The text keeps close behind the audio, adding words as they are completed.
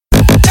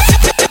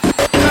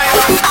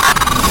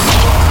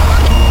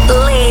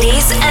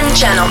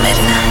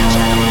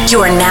You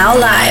are now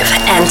live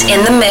and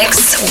in the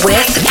mix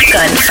with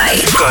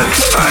Gunfight.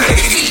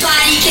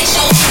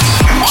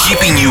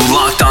 Keeping you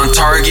locked on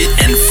target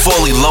and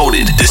fully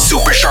loaded. The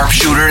super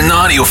sharpshooter and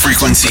audio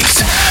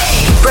frequencies.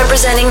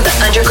 Representing the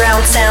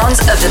underground sounds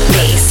of the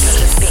bass,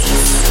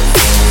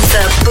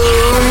 the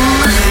boom,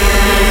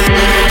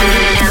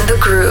 and the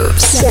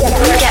grooves.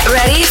 Get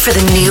ready for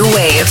the new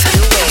wave.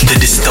 The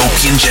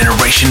dystopian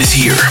generation is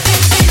here.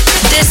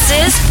 This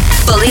is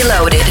Fully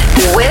Loaded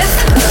with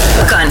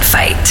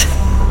Gunfight.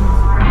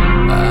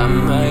 I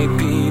might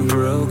be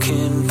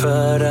broken,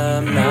 but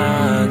I'm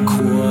not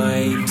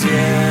quite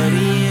dead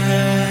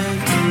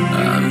yet.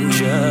 I'm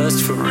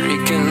just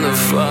freaking the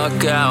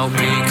fuck out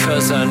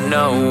because I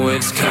know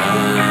it's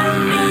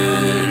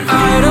coming.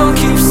 I don't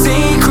keep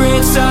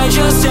secrets, I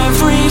just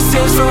have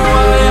reasons for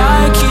why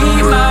I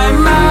keep my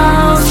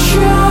mouth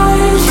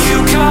shut.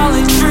 You call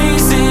it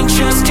treason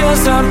just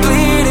cause I'm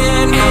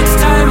bleeding. It's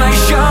time I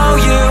show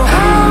you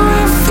how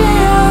it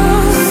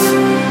feels.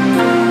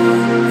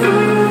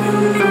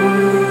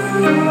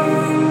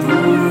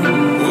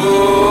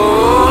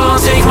 Ooh, I'll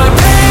take my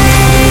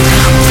pain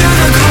to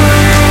the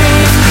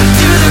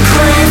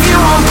grave, you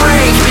won't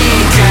break me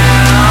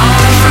down.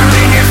 Burn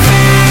in your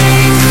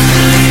face,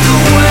 lead the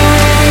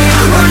way.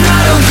 We're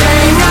not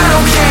okay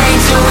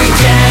till we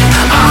get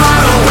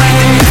our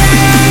way.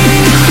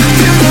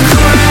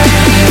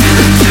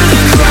 To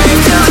the grave,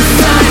 till the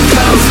sun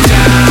goes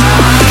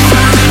down.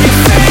 Burn in your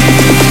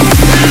face,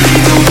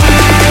 lead the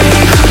way.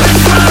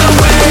 Let's run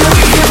away,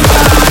 we can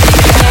party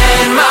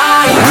in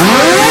my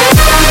way.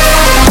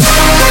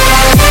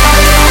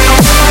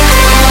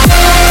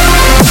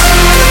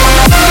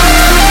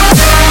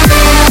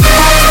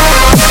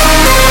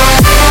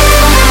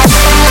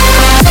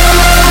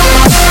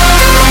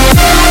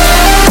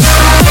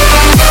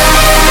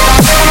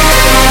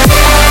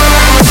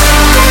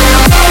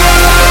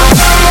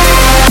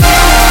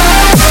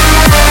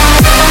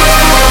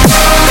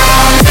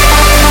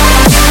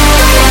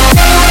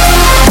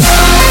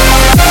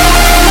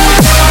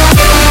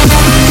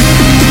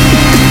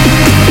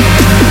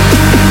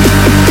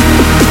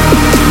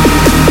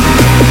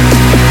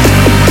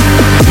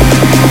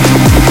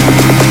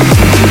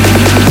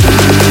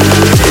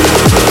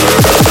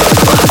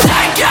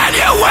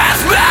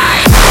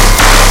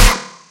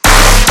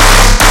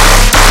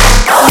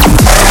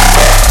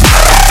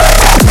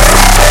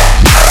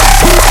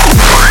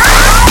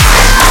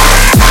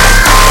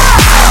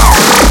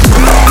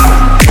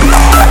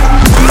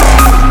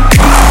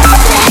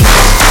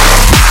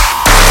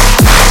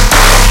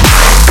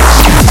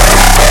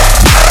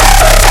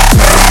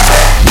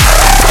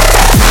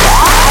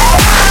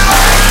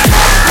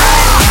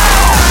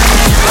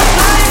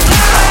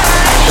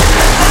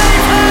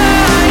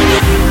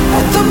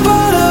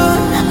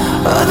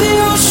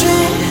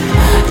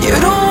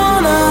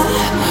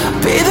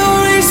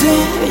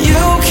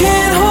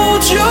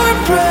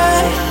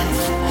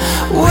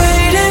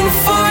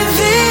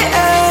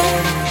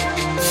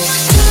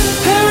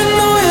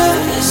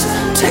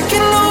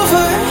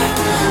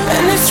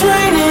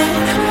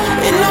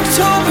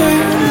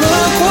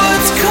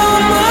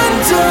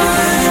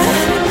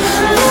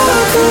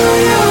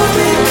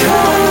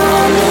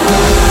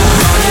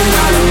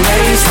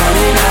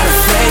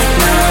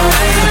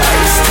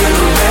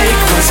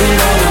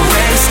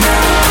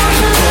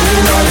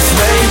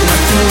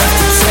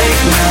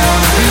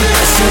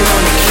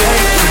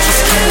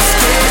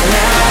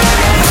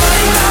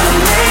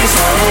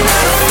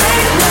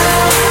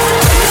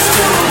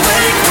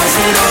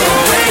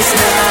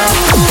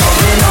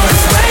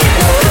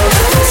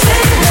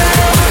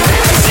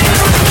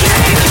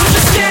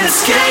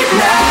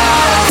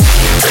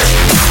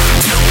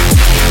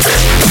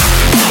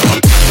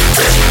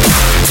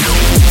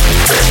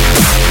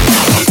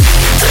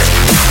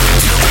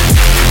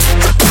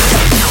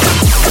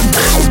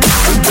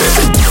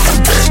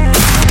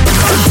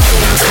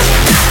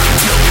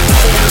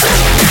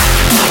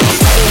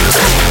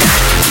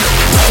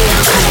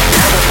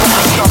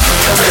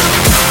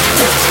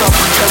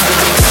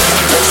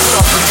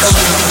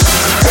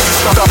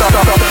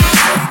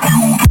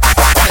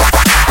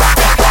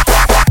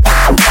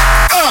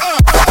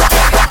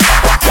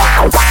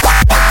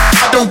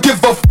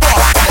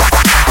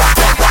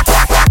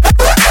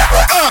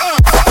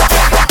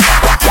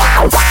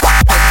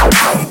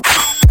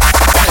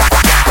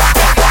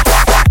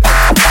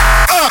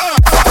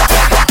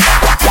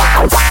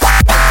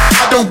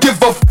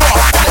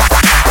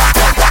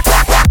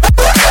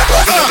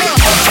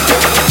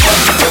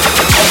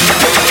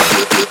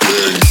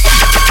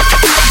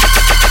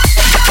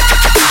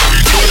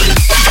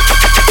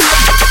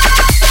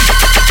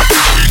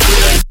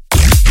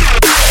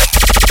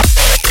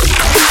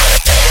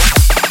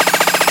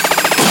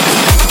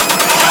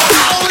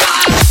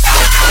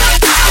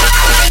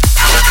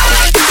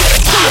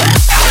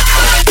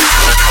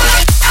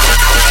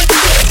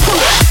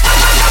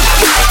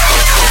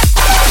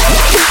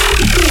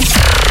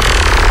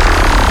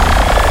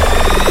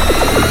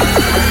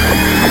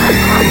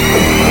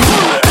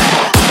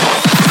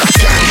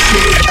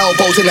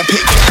 elbows in the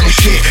pit, gang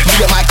shit.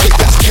 Me and my click,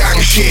 that's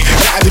gang shit.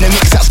 Live in the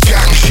mix, that's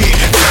gang shit.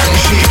 Gang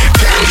shit,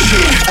 gang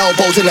shit.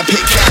 Elbows in the pit,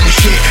 gang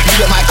shit.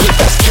 Me and my click,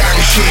 that's gang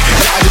shit.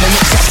 Live in the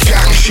mix, that's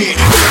gang shit.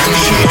 Gang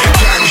shit,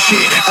 gang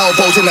shit.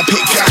 Elbows in the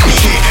pit, gang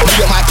shit.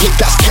 Me and my click,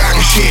 that's gang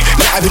shit.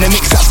 Live in the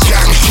mix, that's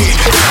gang shit.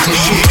 Gang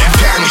shit,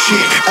 gang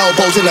shit.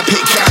 Elbows in the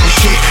pit, gang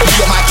shit. Me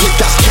and my click,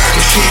 that's gang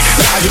shit.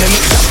 Live in the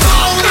mix, that's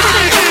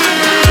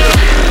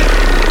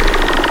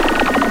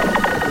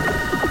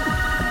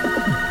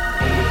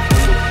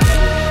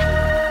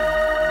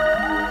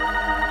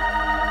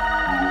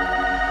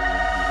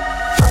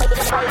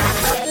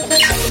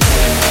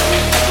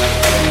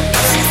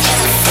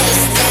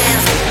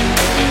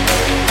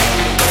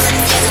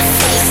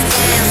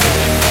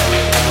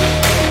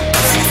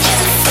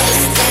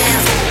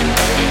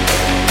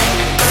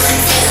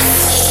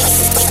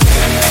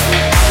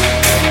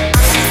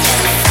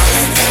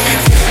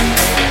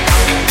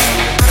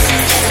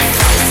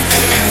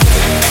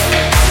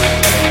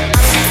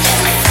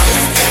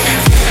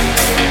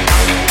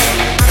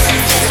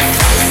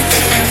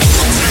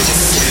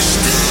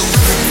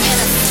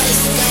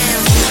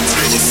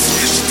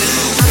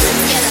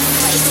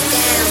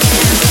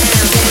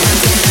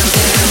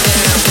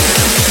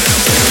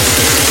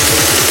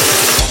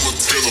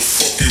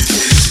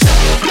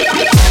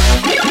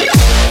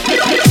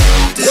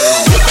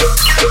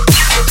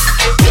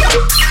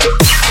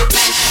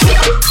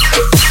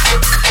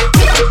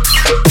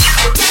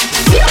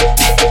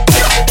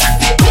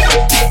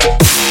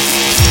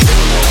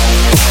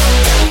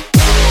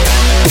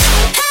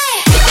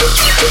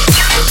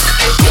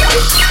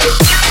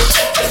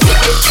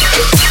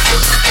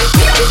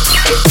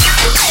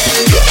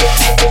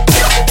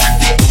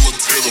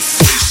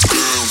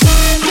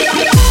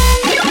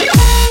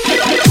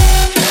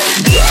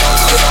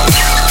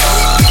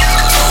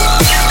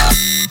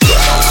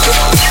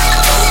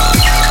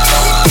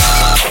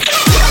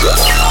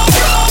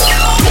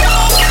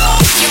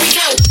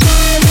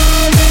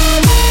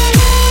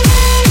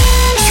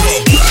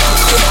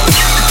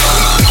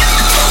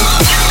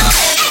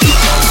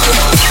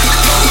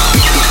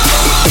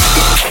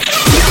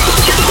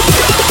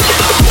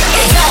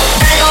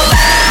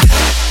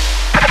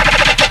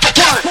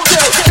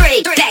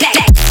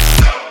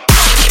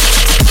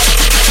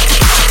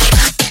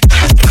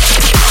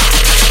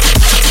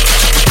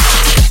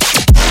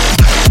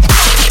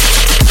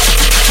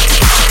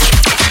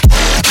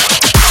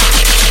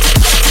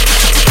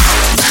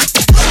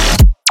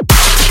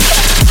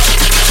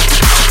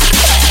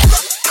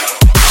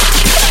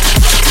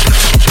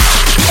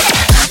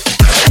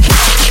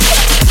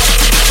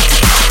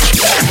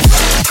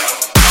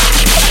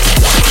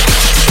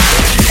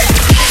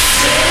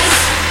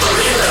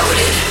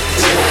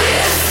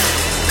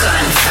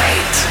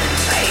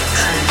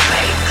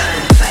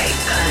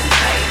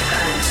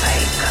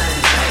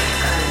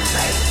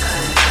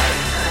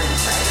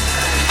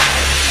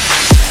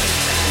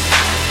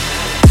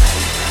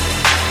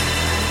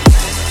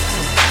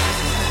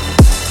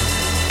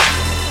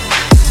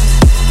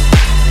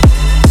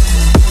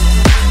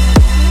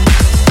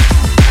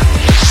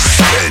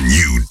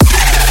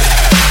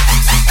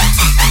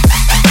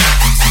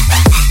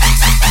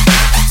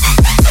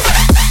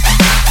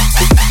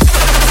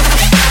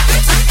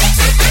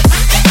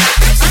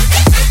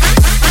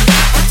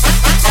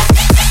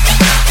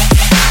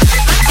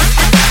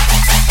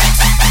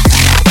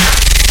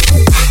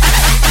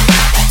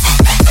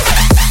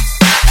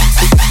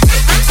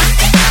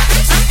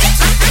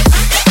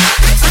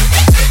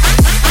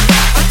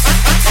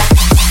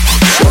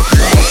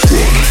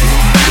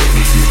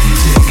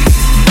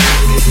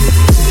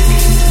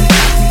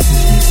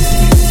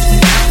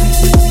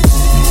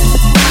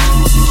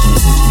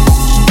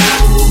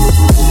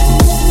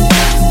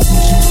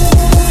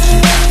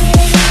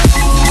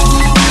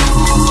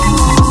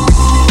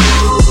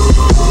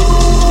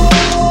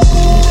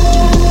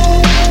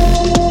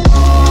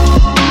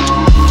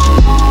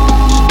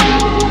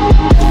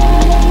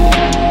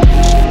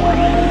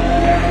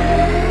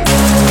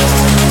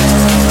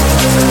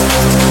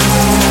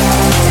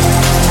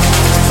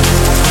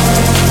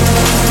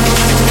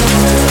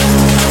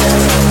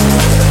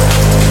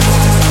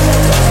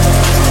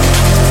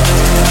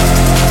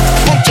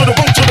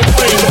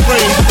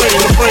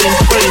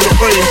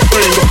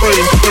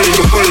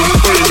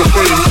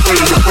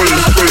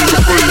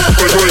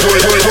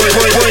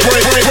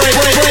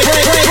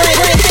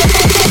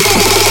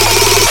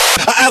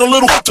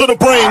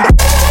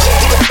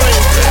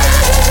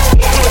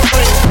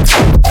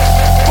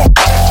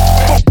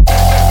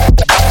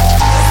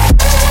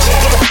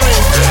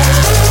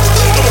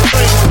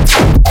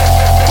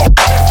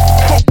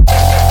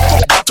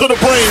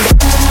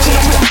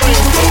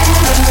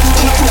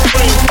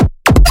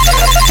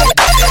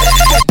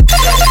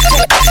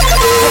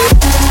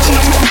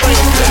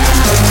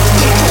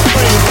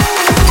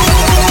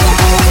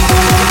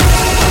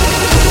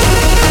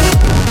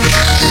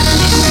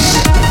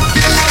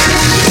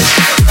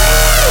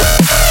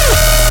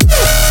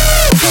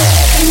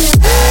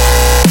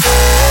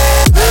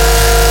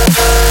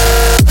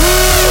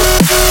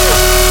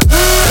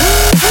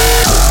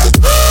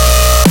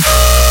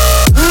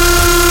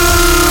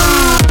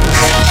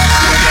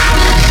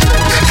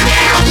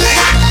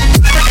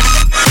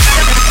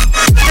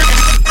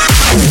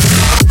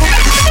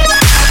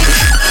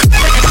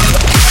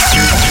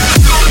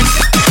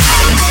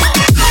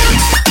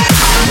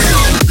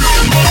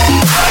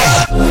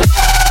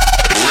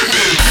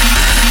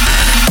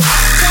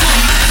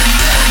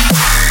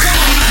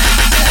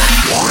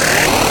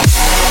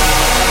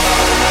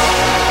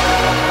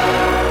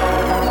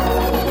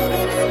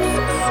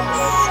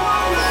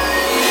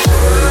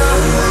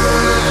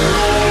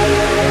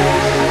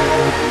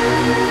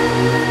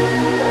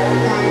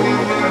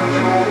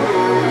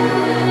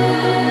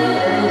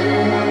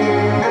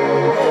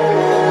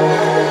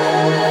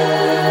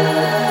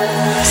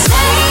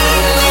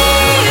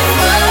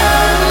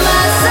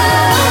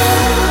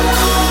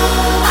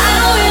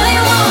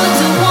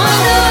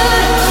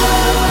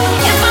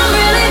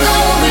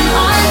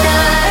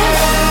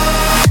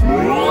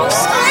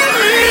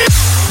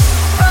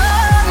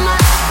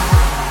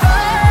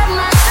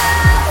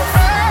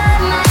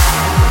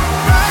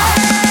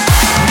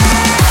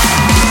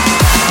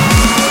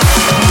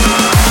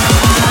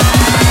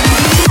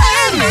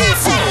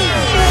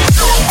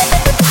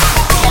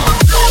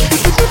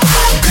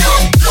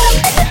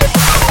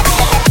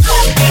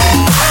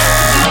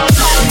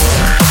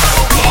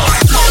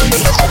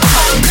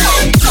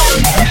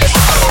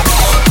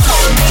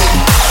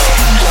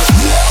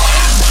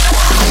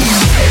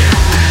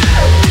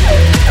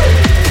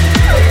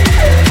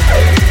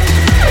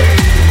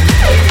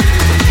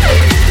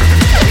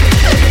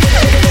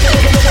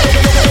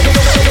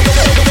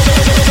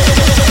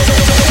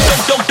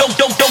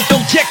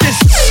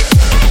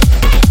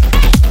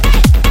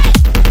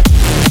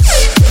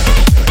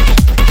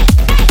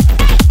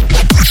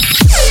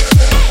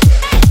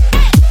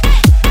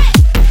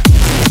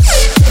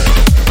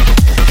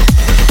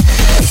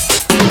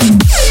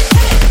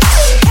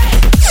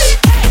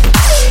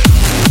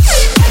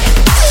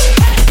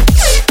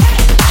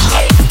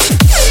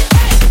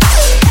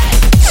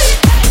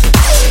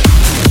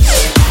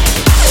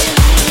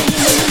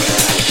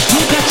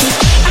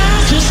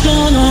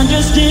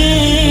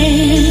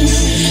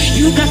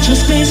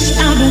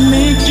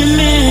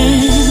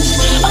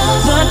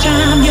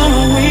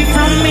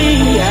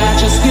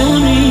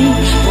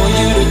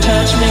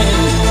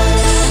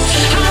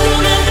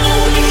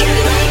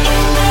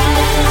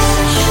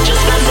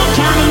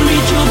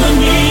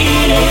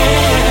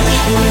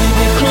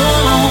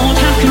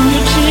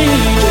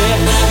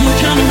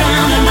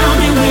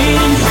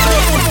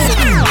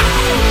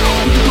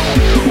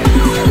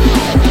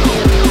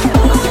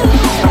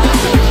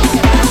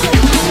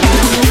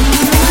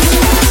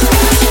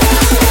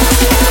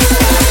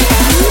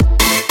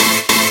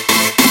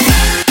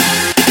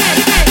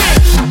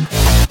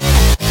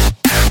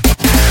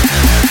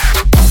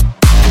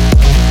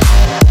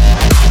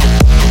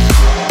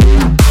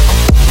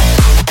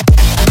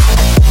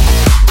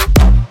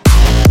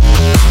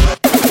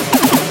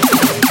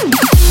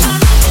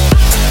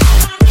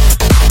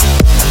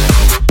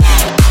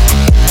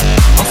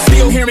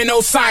hear me,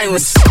 no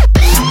sirens.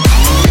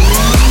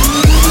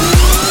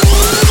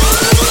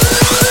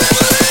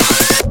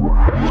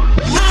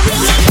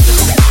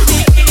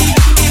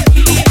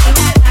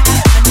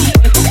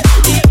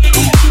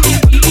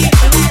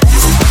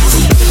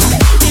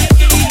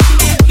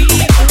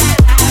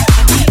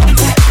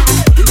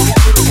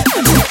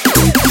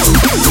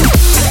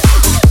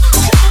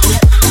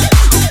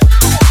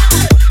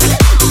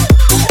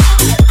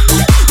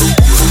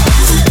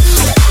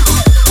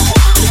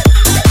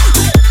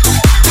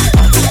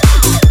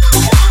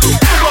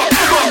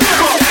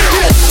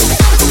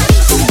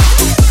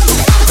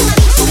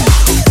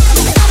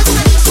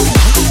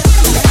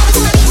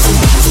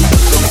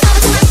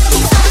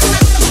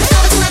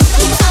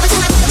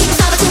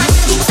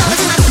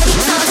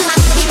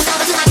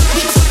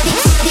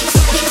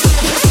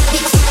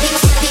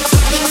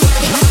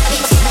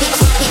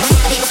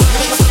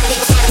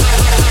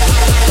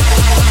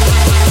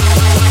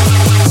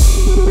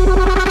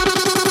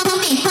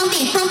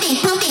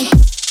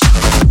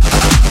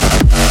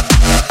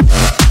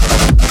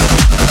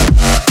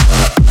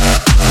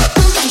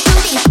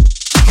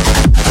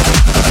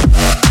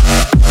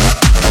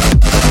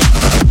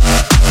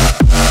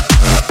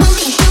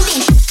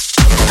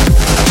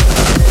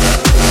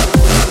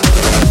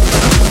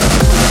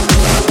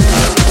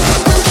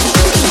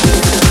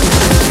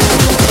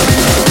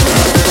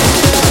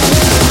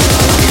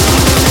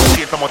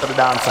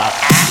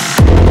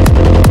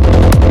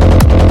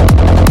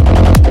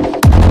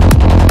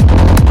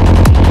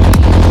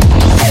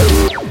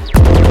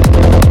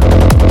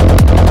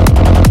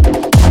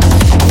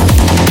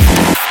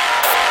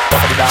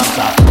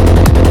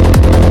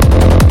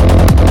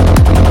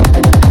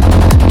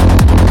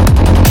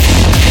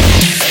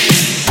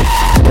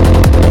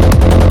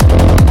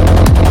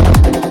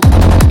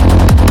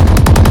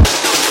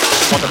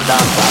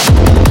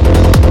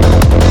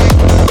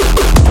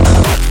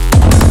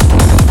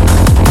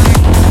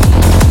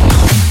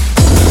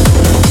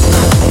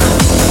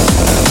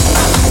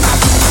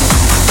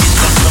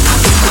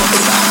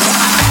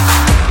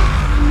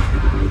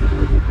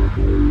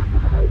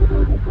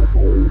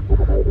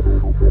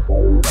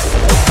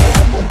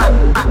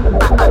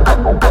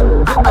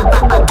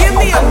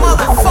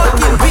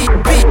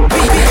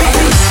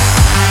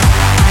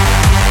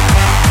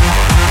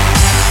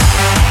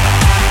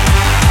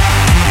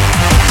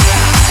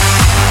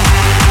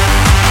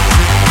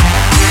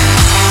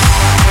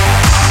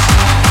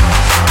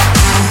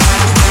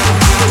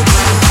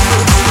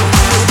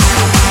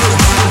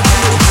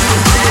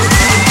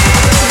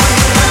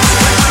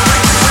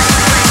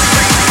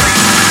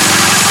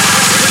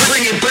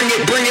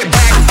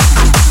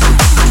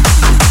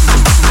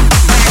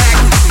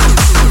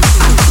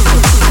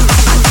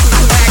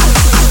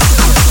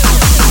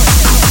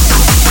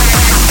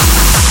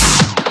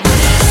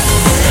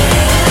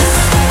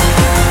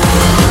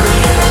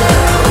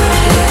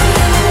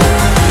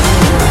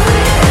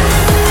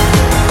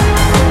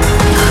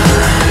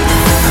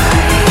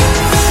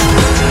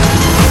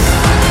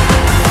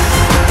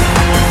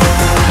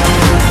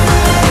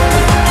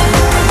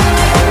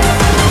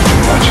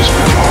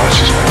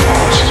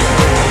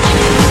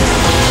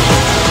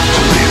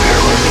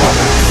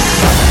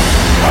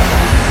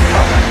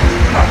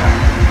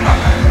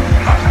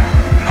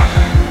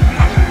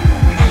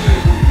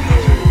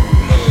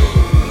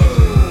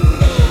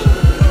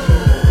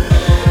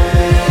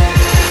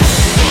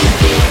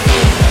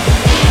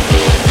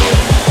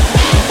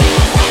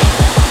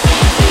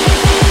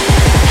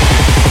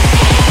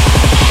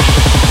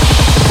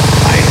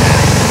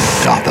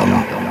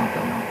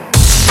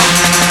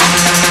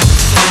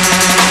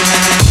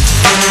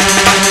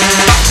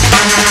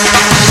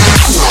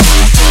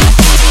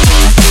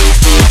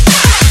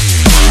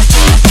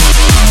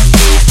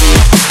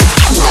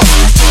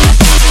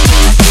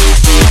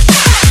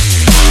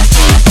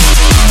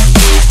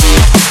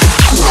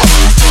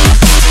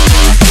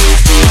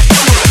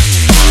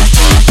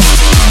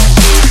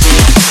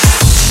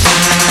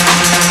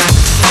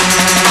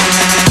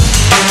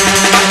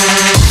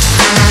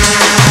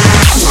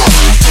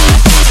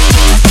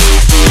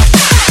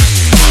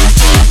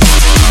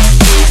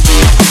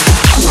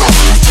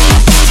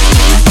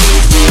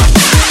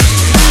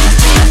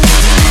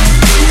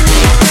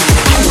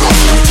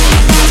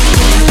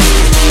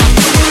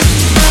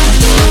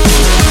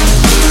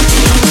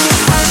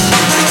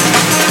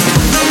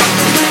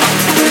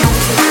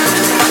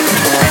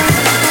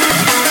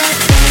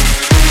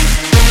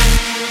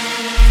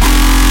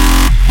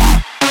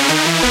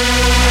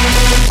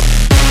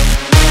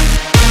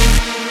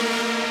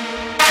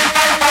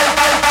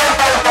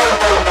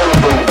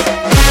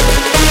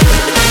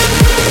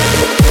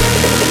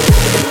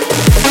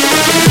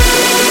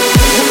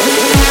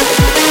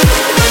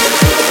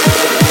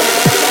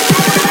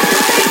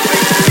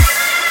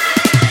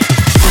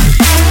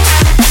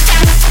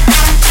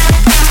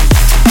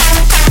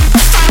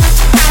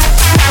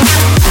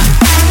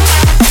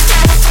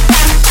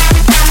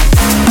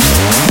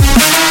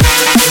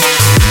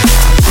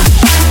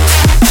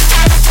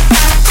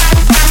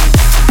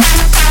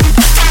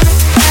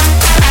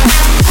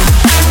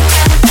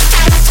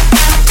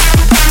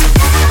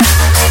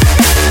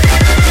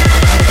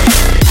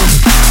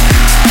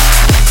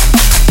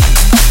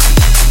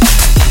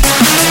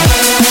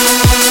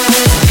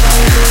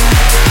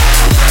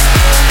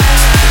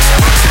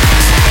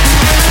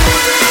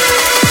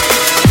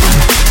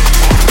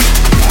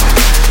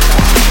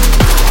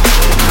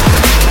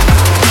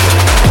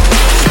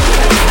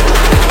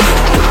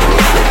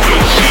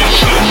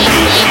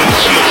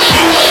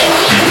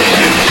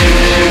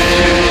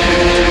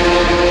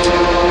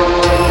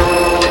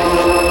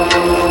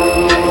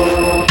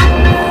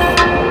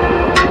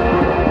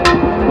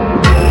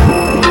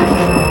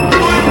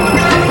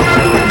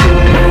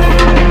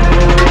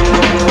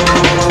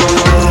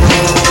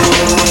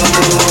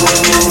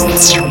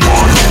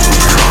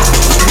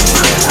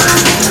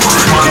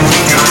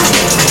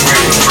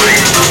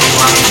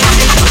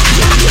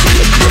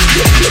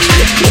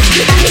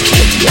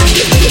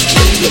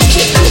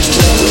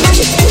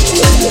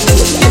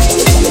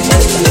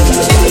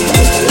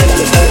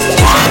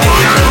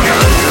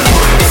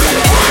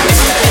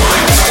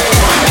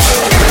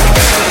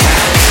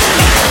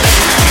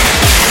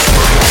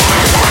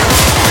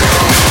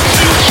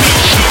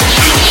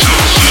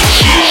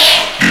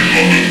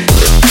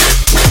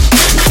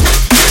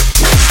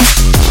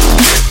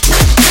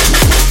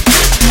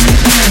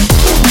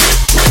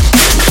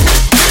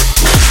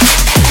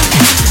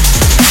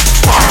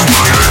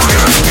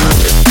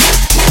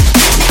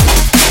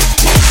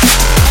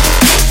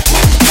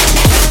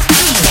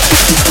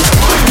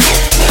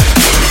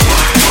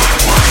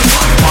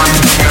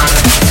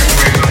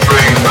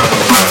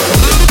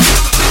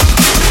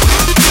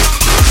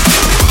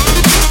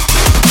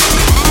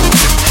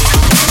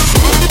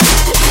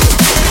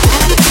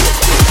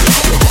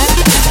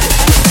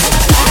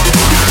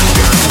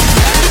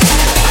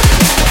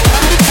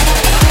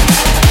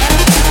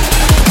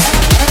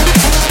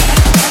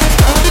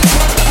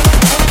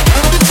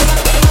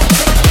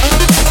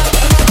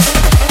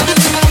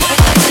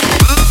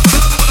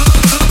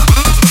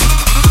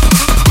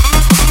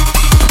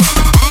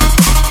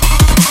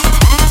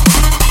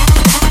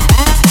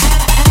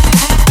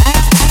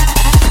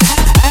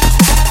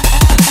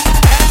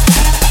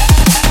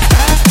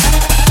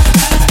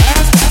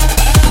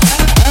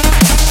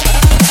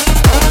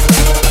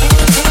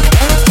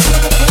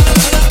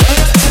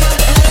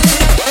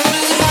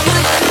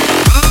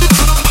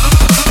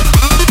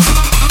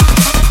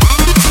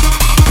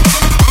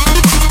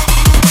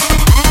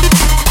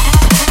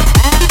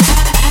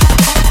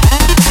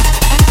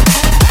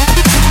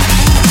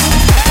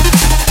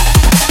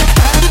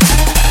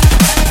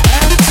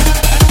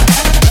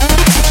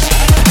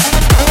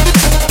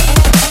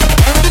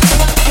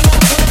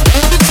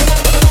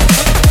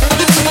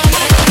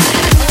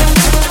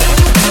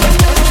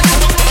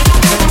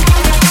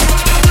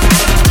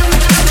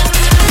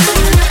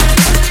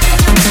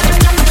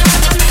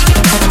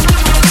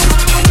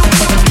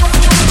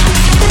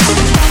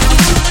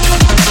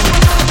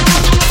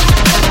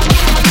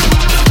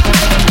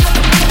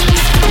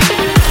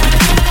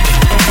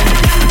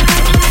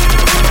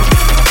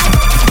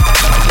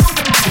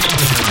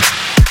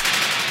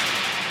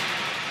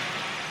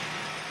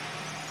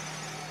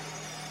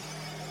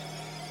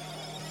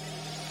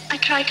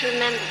 try to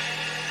remember.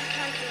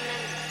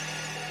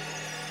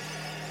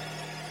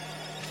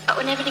 But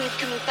when everything is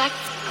coming back,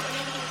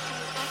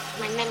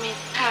 my memory is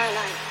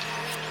paralyzed.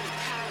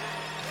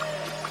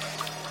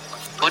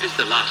 What is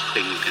the last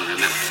thing you can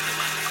remember?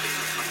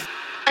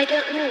 I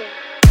don't know.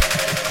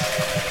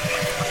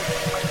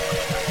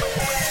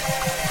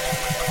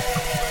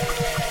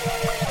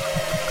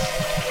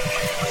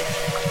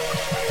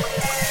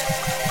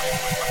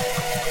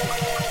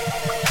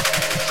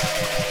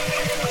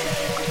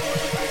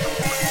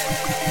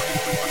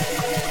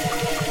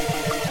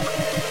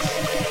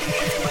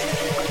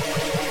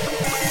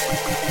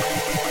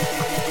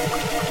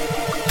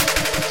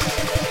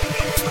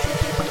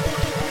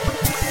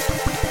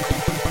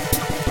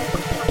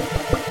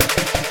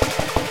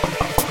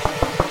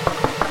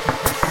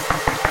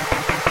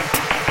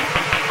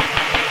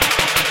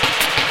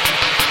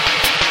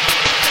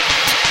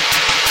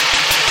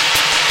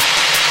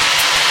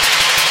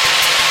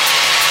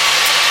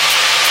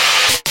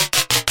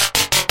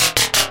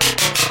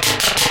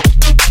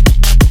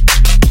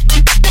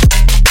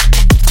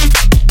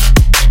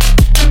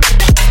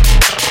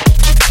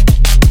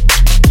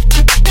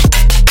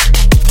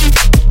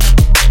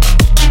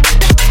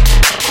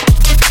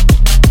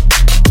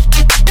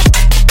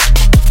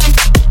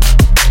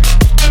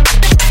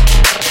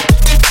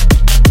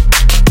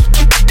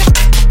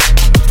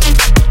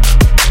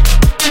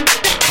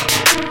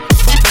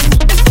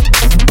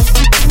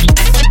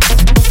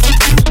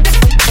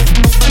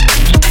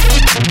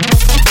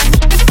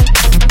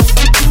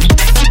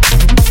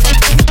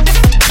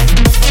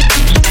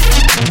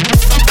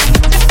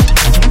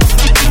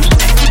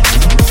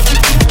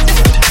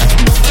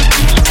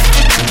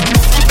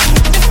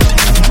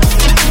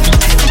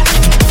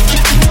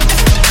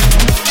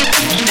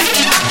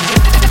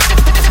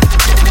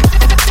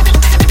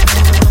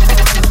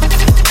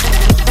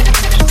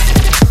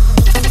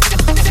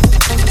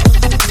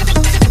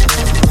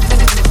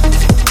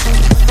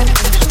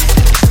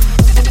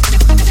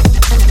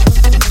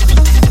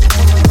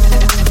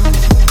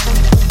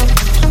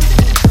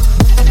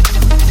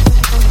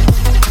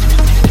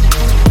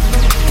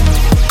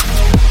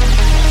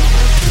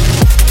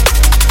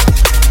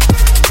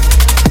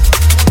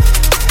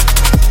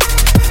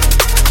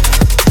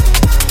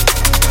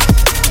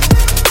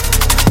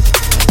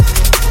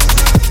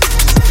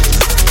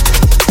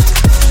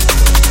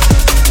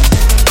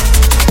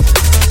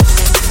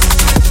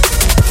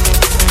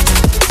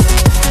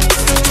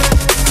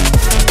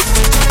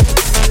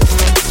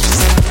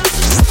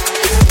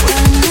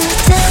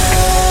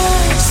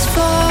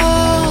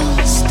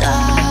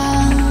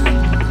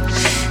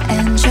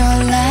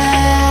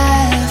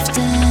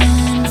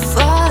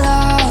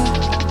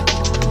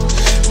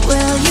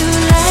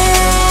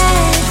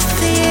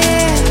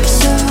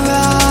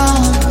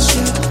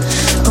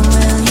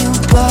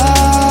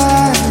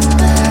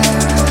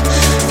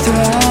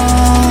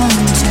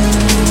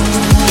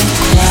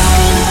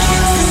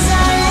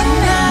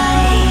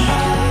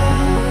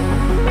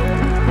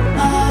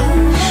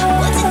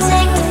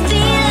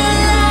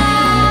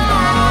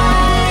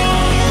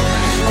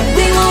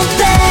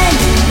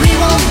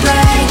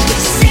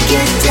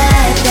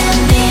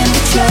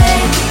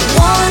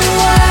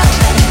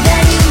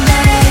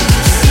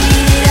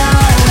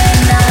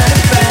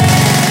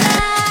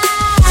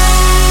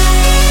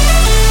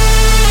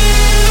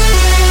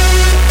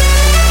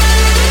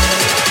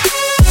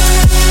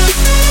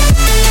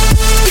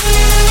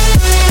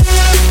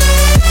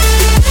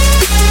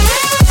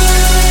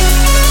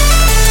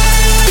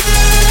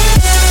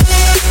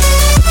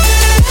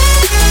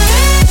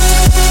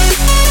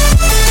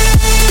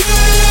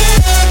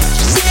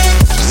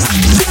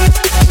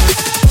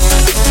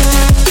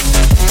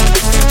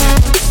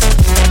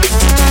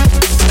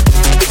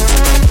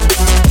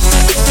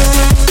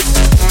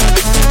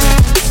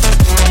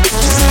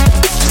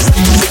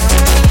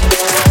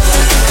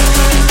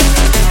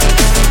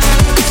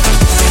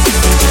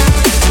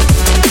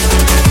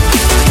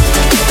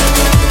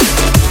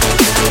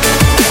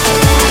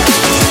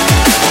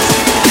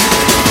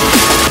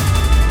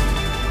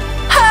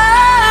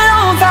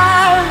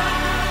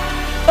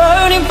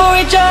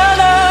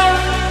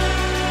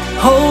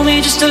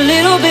 just a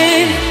little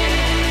bit.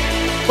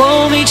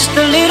 Want me just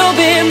a little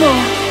bit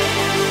more.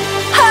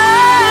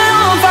 High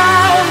on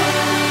fire,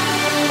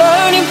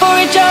 burning for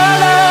each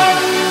other.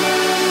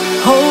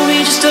 Hold me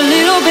just a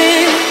little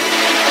bit.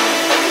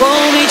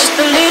 Want me just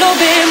a little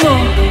bit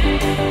more.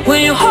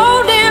 When you're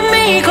holding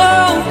me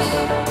close,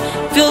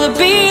 feel the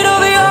beat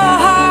of your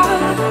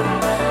heart.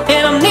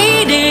 And I'm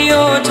needing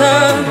your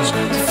touch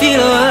to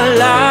feel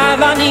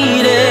alive. I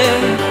need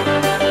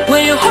it.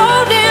 When you're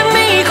holding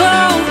me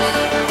close,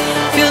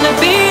 feel the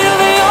beat of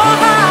your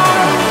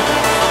heart.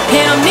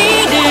 And I'm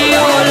needing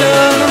your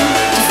love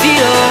to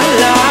feel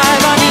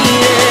alive. I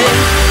need it.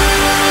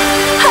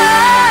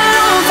 High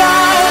on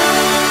fire,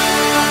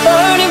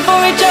 burning for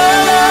each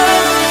other.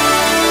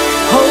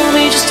 Hold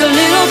me just a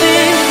little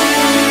bit.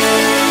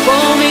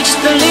 Want me just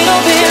a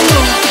little bit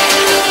more.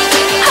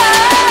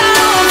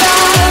 High on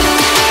fire,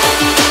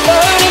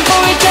 burning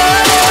for each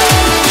other.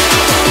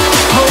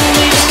 Hold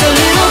me just a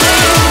little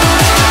bit.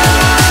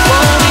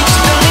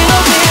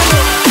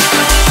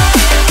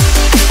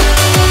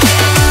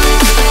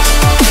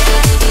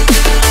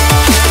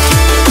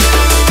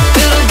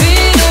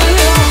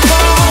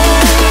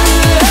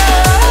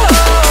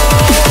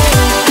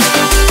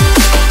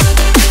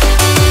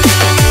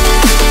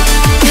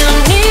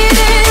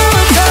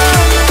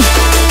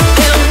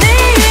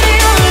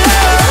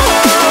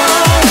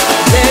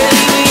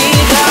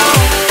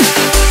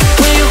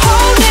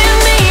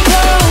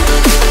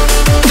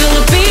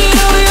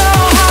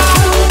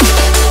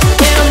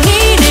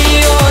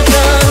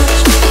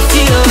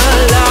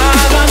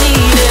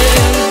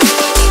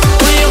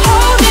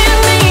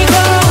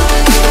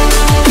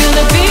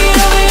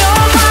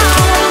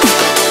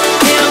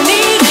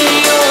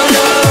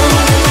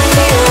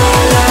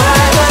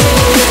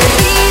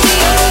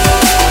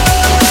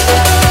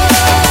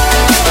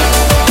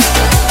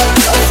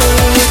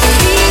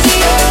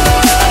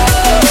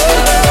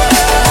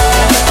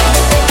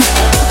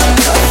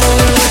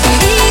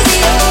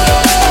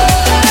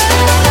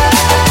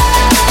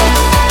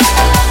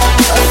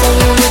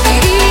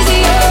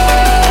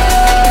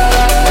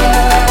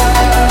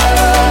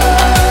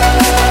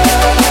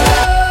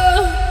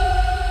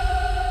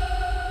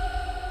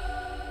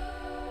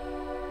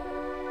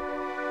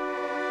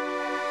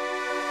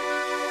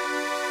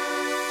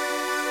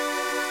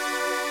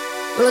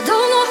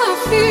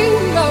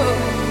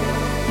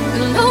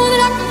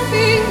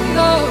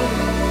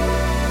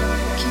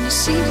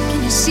 see,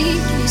 can you see,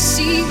 can you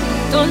see what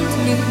you've done to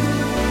me?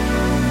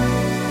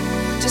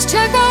 Just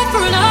check out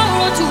for an hour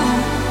or two.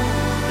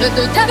 Let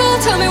the devil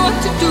tell me what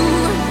to do.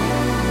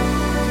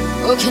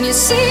 Oh, can you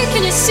see,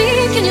 can you see,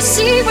 can you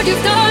see what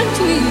you've done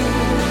to me?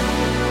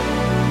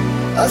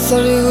 I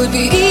thought it would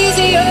be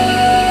easier.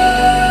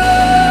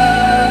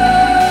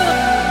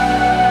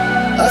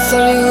 I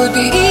thought it would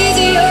be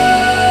easier.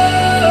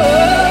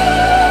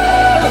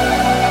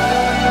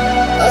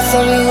 I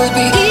thought it would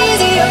be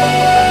easier.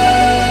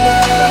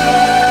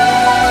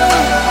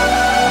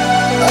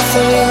 I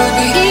thought it would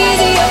be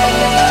easier.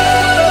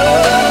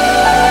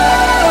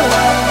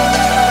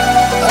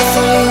 I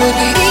thought it would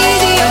be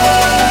easier.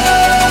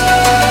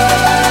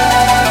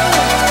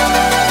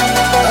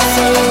 I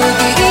thought it would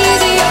be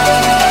easier.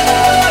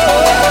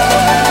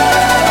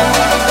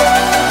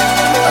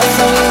 I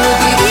thought it would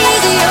be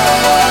easier. I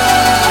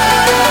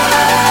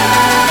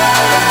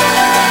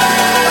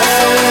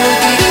thought it would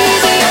be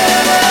easier.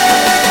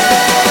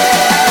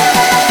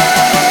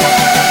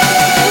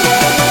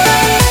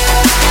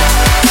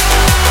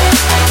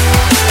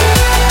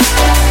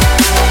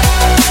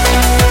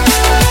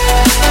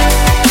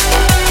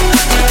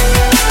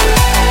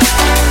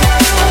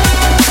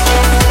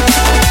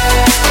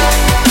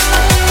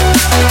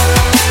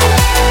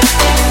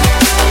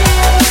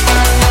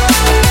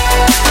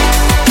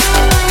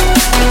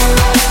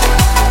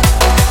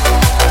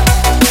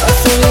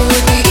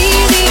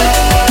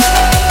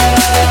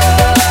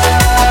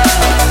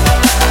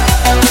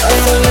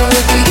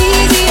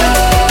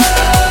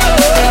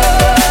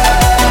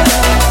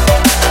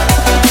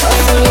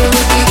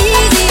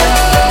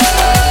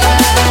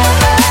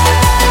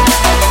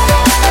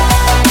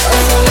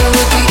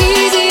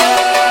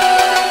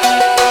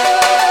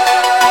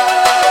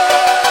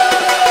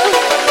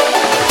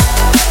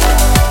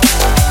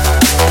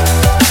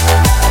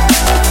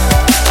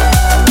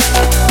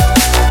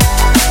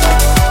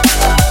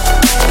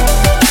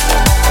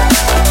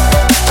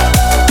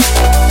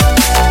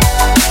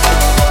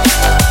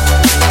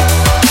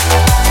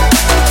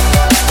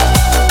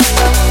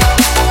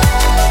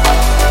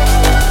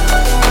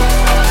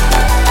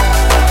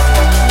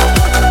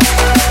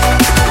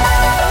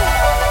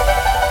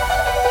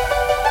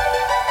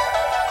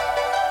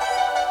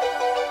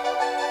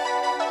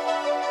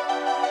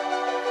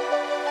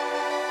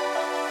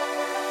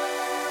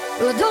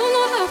 Well, I don't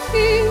know how I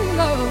feel,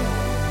 love,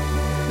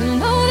 but I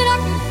know that I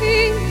can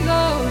feel,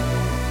 love.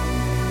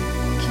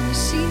 Can you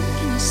see,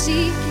 can you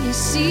see, can you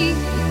see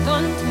what you've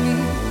done to me?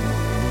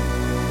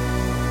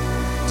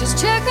 Just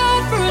check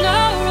out for an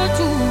hour or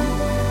two.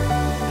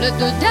 Let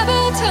the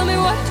devil tell me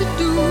what to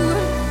do.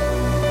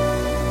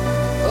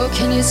 Oh,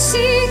 can you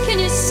see, can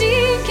you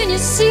see, can you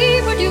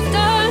see what you've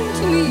done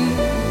to me?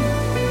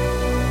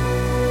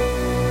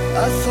 I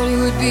thought it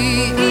would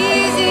be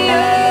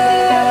easier.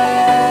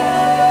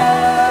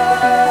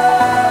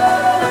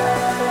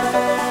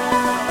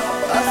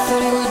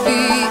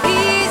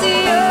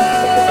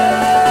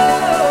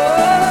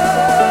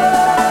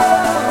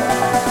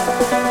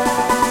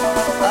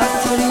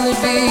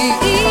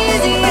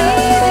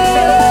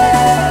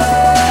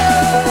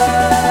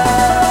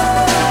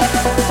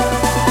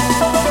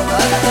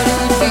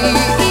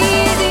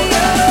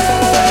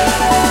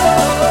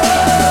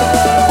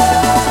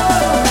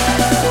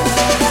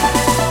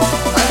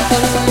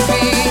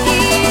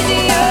 Be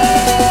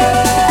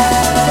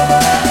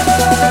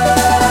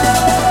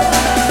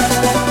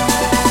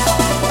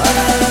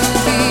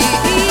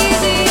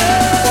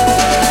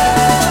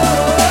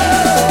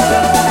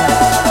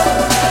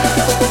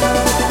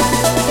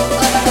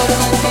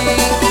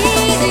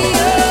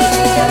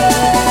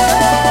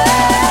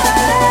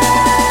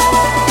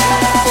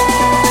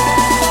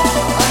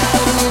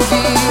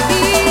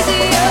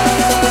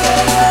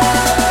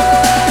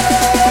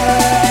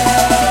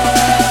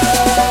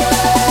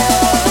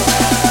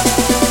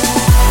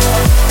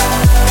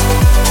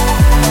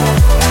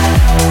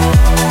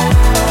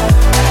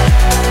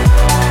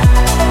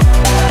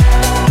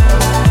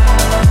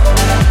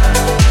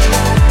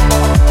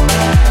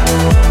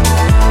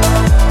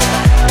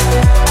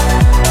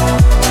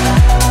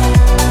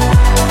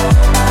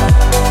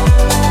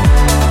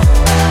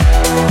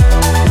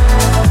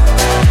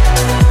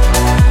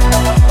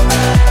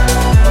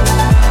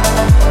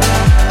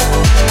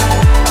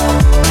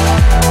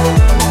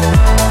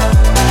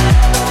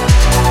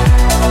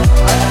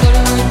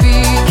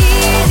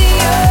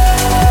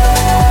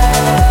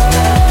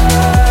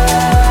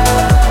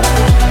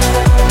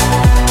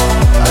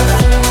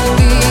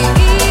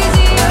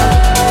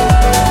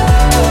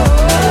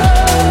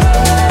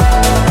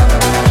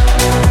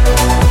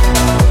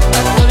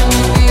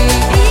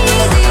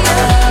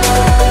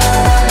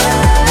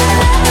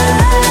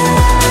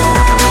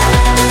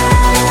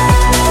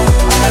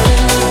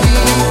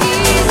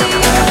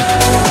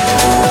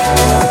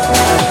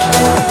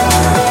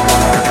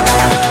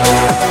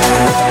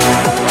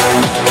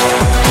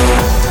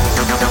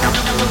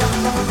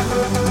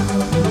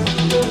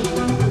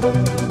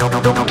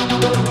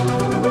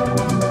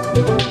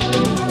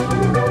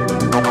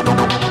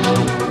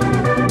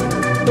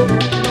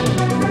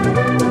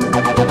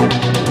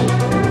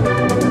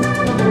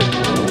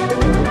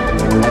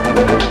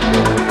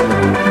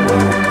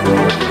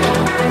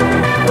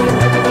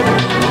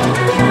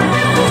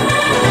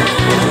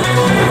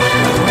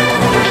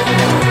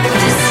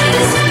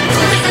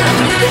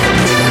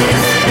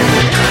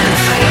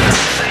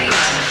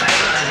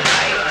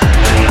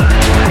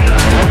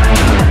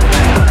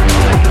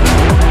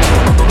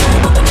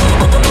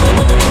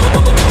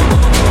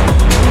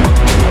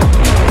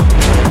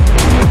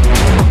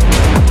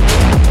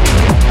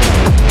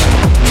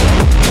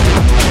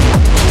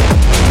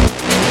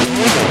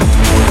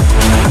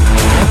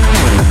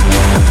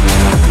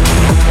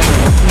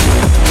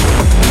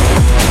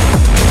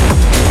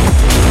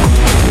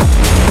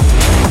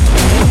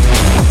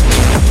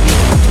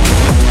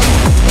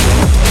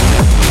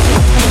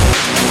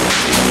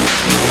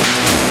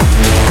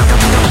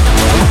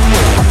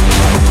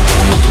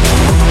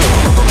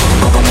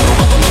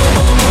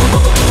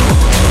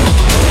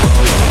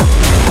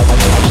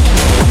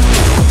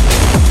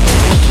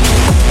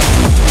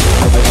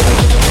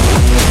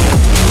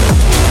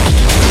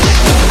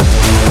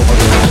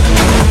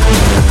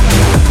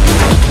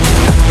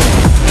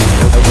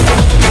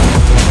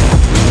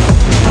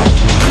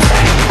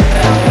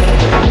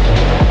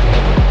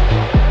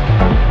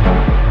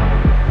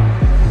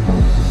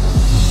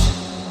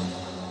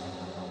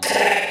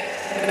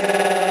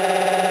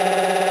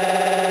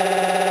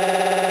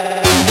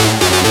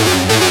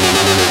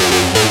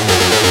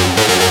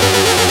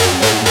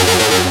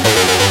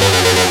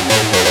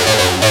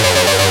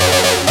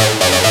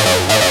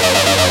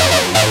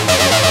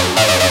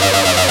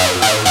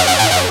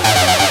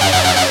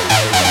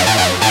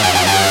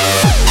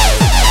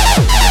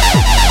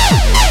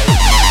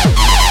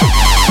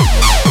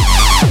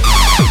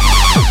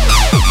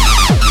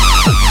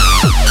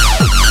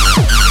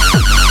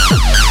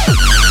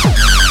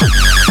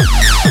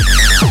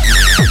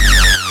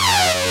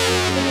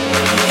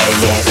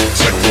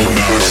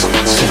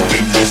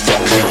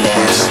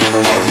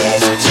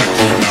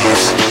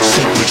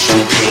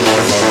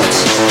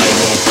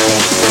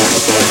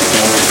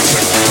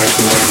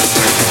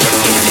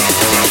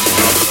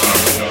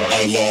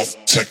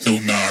Techno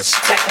knots.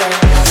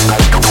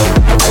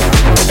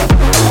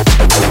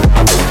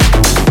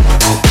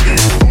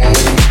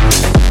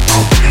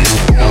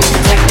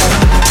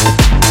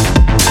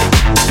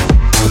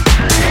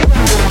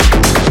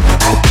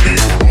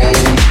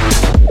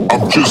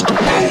 I'm just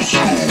old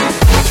school.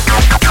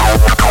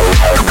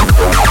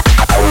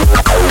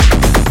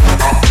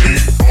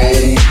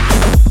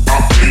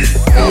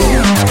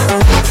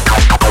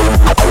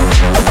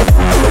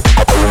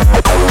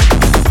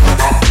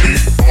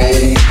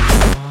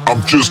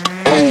 I'm just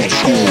old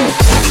school.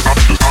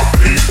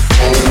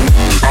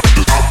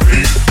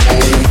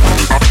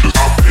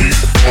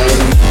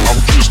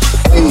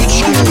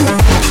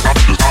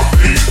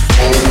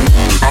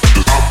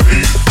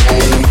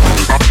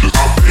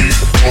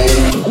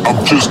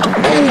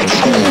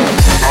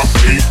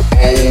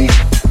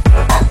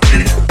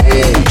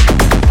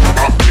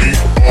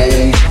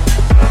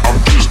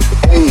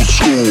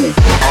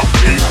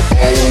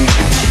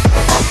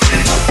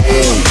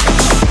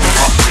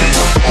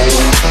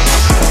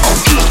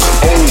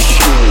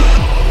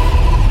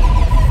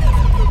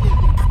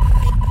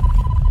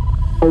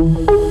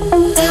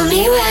 Tell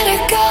me where to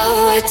go,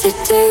 what to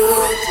do.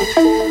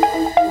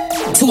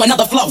 To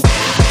another flow.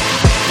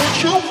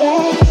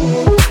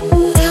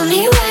 Tell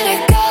me where to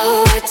go,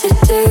 what to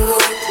do.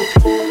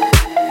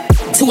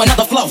 To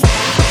another flow.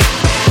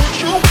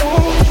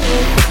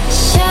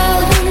 Show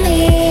me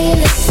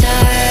the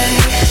stars.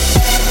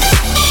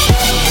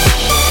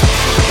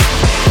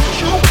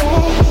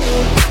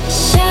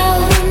 Show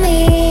me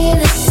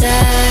the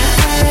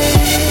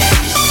stars.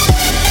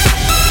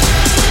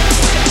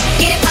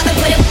 Get it poppin',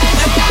 put it.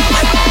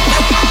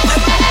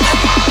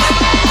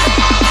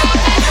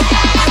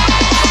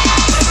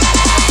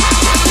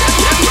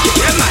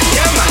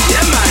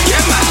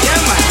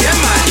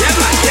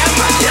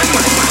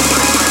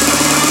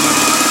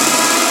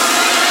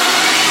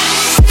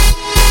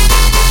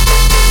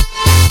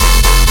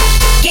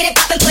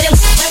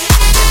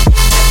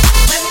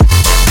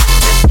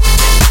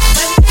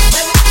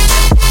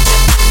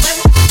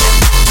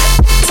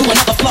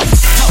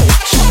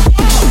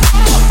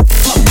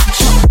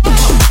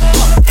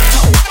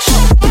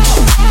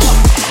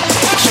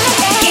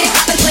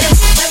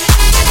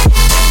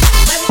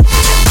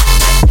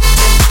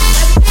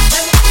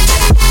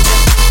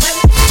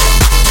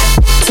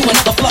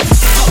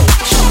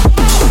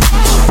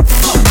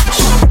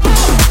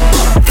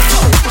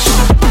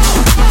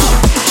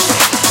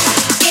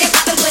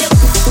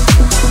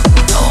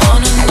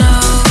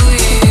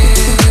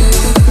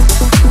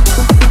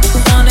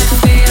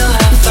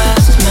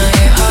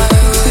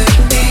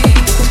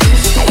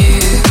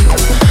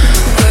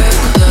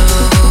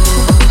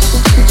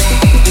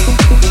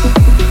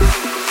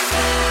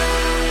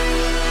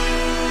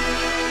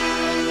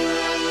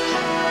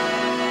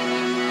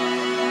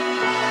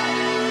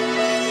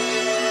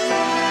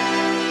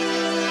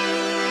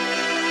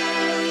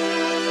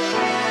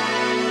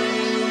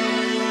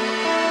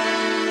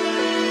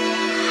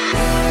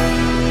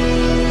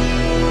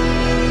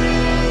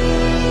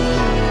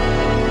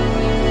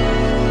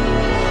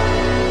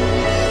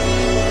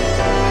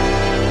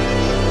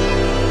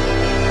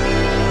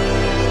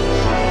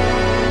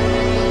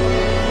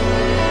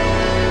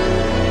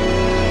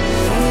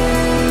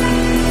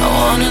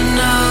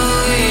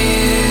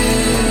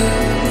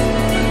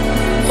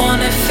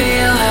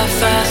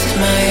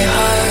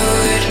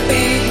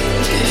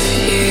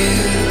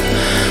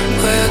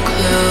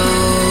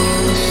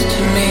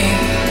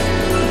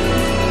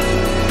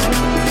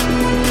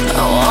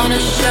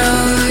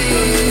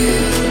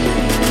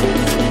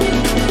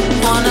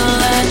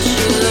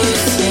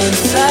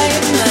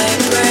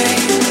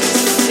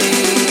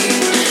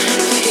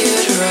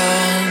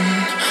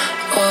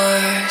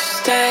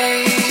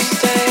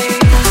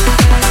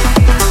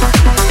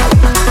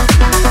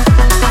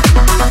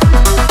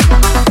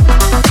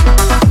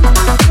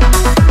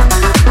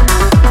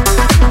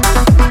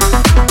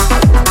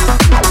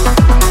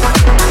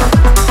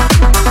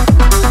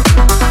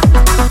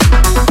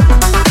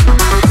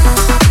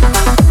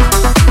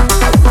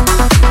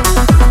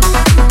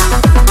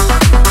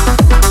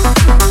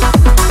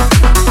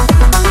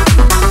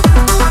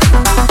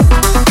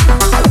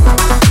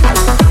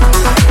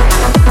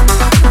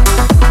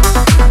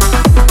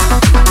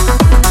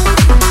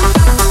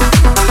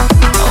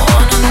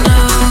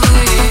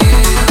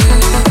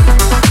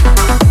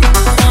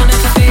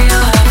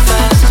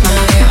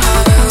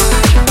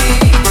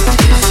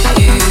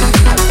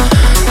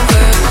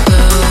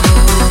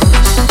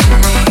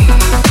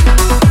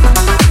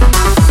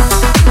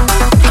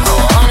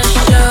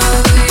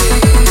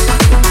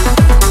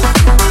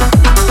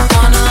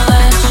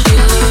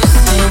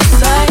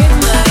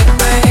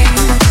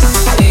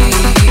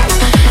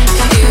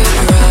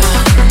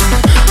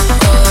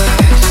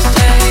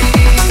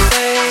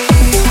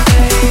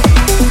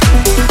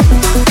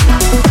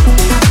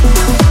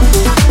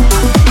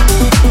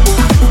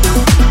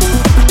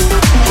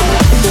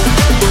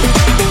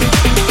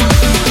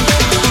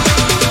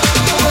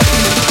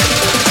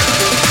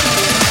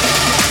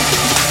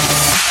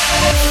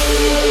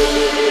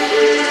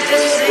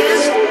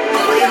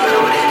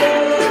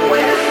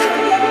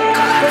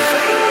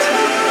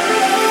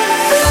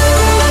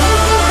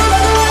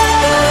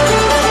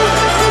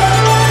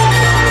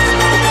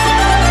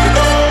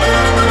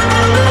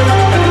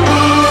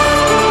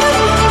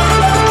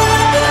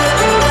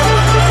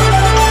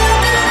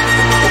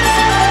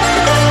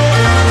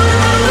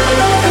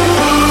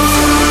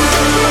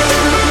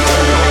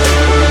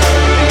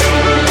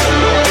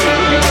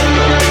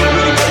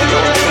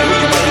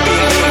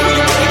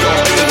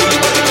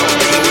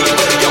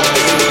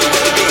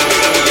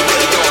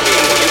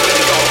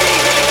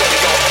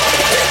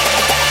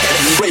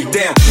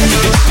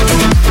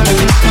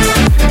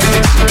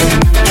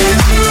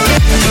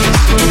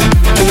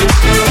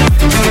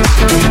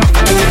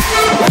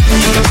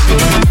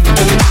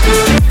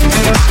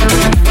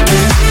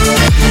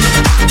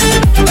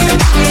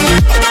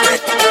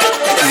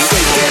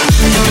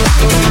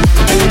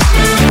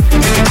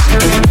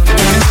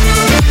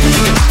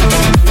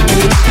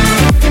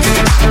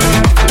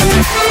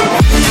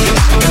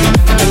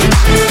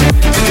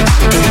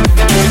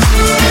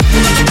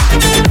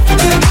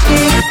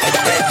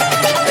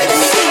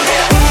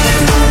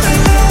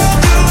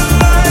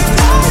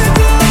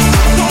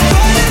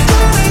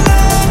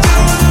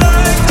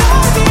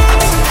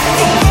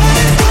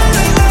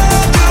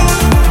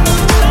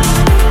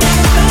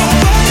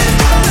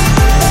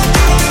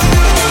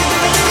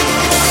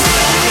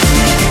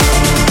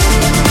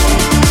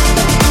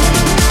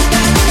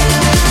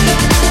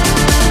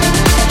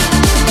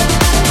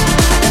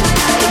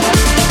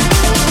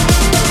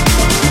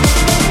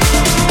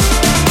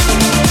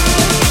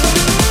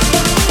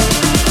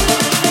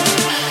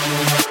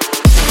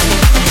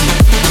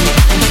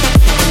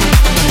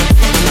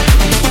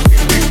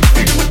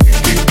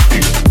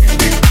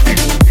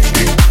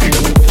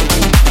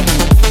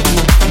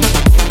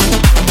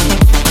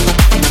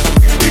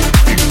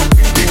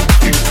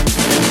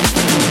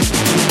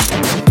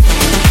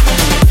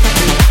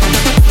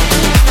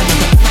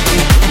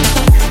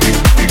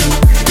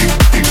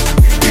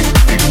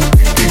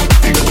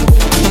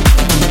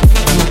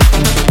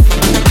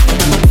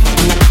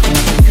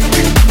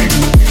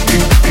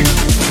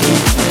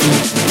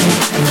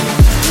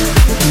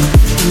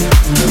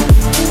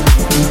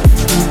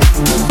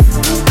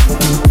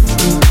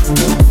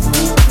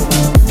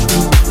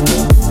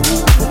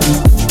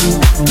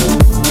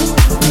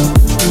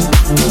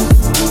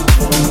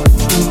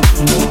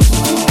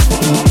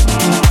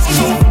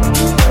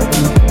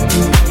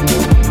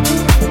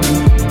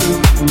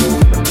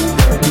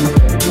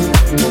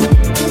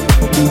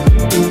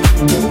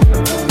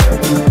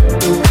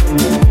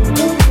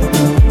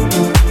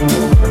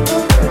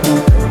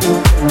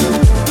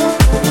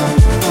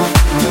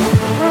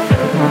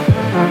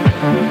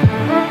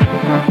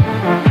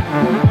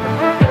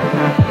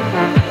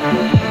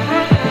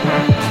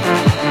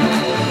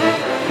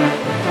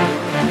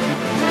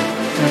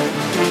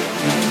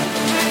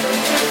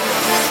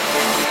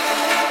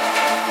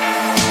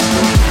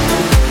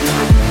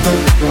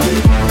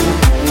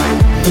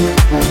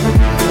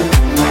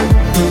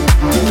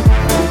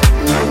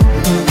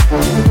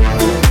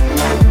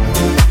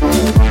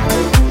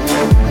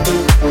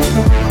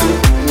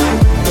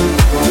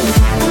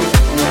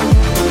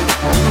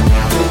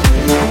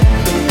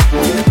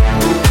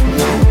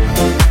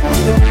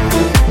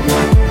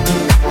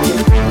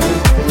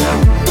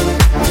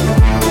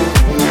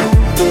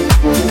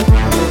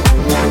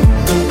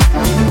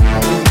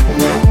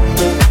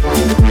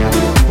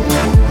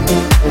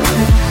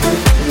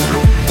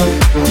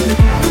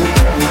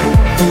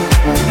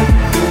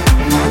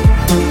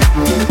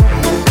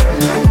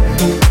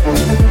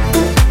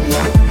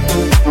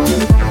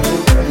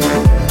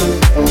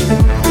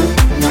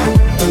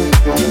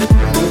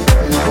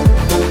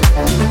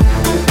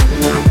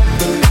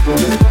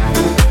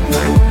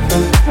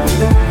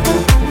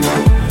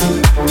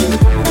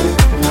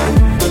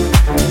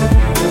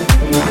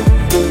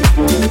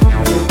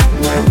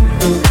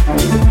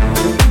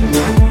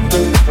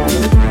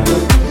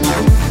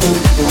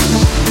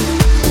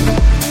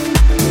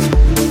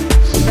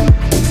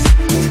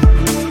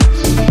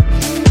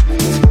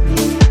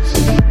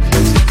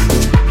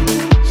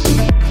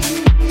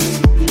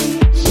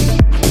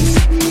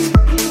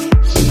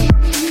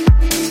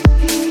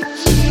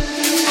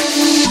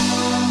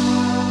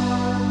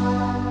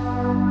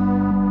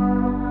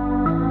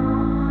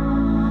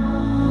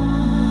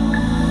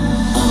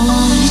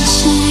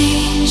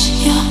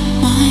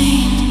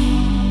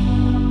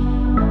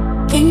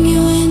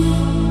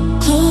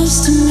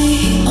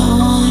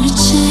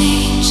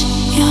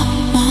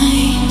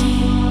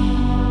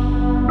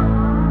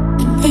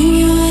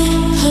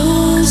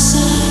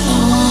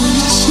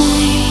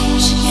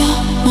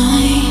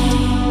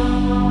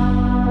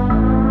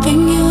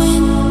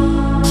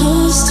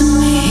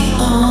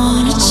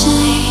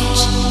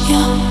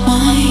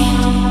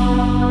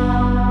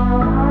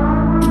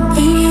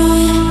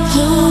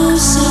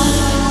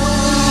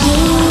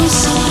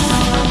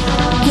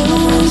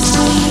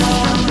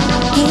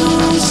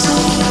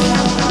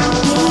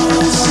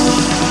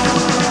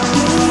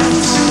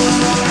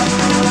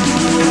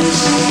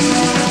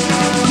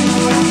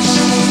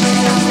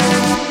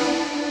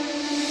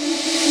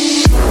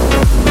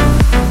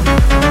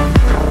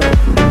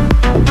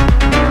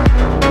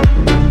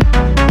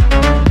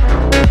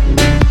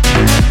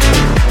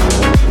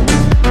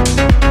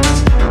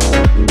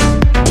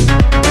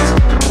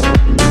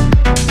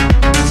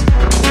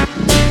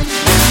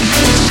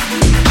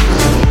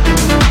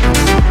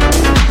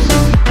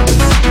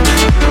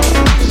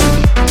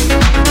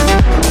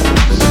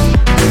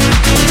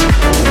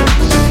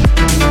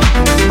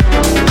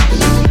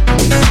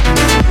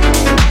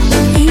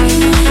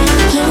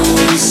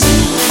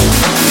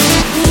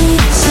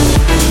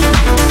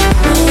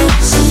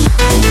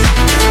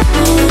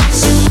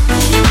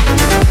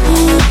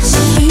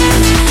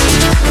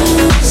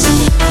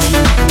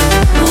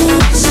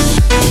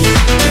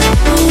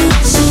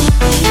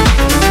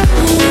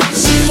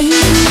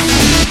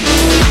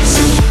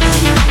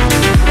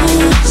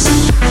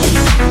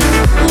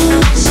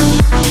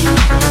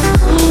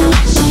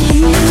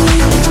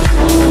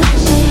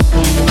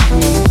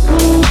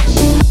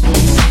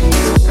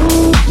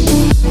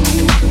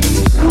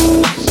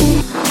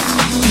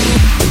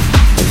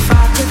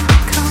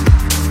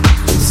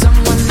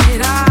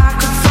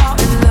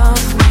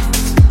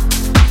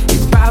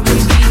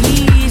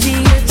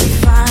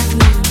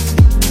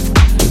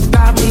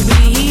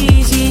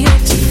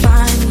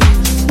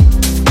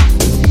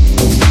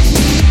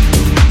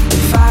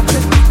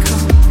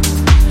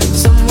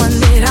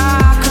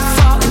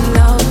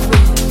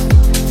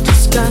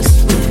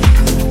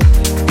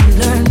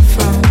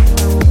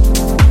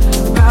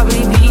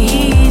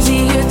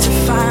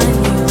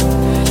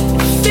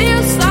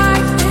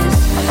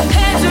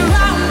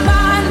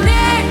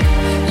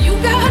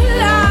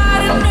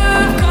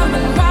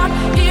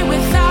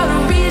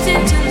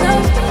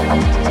 And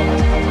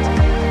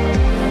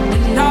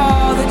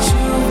all that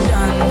you've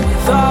done,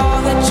 with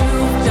all that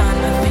you've done,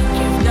 I think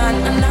you've done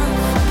enough.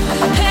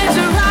 Hands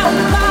around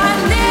my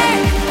neck,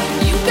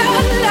 you got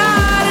a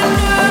lot of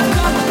nerve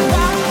coming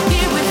round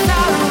here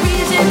without a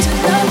reason to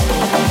love.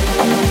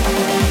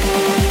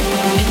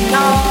 And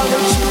all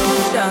that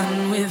you've done,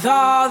 with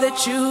all that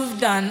you've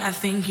done, I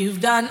think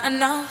you've done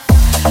enough.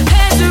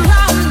 Hands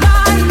around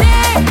my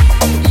neck,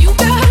 you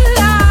got a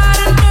lot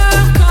of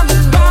nerve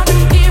coming round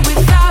here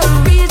without a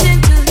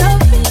reason to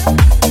love me.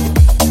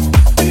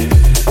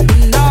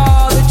 And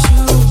all that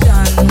you've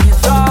done,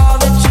 with all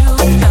that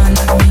you've done,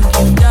 I think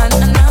you've done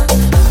enough.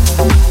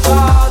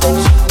 All that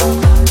you've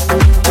done,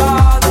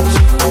 all that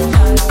you've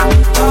done,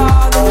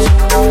 all that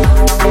you've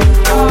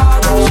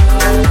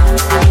done,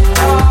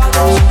 all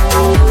that you've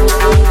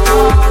done,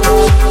 all that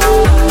you've done,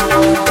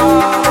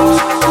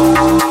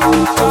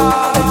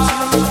 all that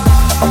you've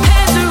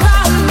done.